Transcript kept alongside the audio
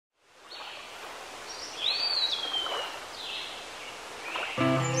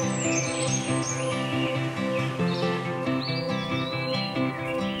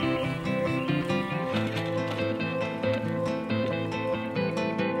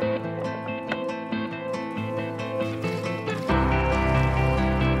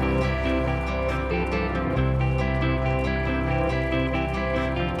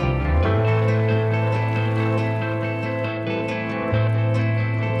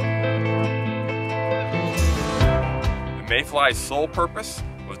Mayfly's sole purpose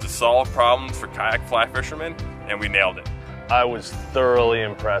was to solve problems for kayak fly fishermen, and we nailed it. I was thoroughly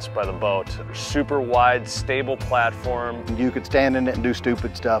impressed by the boat. Super wide, stable platform. You could stand in it and do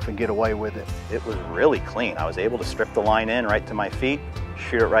stupid stuff and get away with it. It was really clean. I was able to strip the line in right to my feet,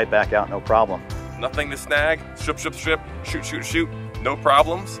 shoot it right back out, no problem. Nothing to snag, strip, strip, strip, shoot, shoot, shoot, no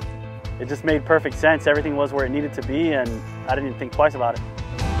problems. It just made perfect sense. Everything was where it needed to be, and I didn't even think twice about it.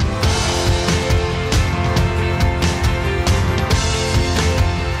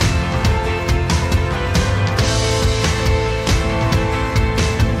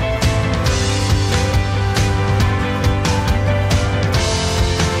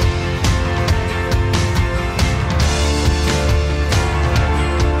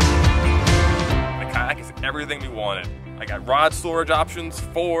 Everything we wanted. I got rod storage options,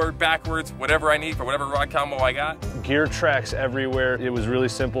 forward, backwards, whatever I need for whatever rod combo I got. Gear tracks everywhere. It was really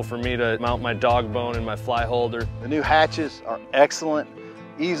simple for me to mount my dog bone and my fly holder. The new hatches are excellent,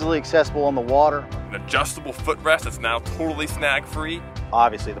 easily accessible on the water. An adjustable footrest that's now totally snag-free.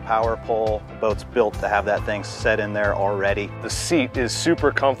 Obviously the power pole, the boat's built to have that thing set in there already. The seat is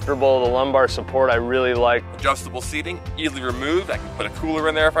super comfortable. The lumbar support I really like. Adjustable seating, easily removed. I can put a cooler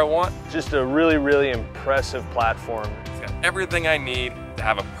in there if I want. Just a really, really impressive platform. It's got everything I need to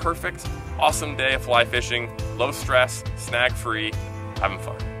have a perfect, awesome day of fly fishing, low stress, snag-free, having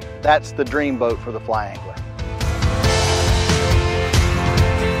fun. That's the dream boat for the fly angler.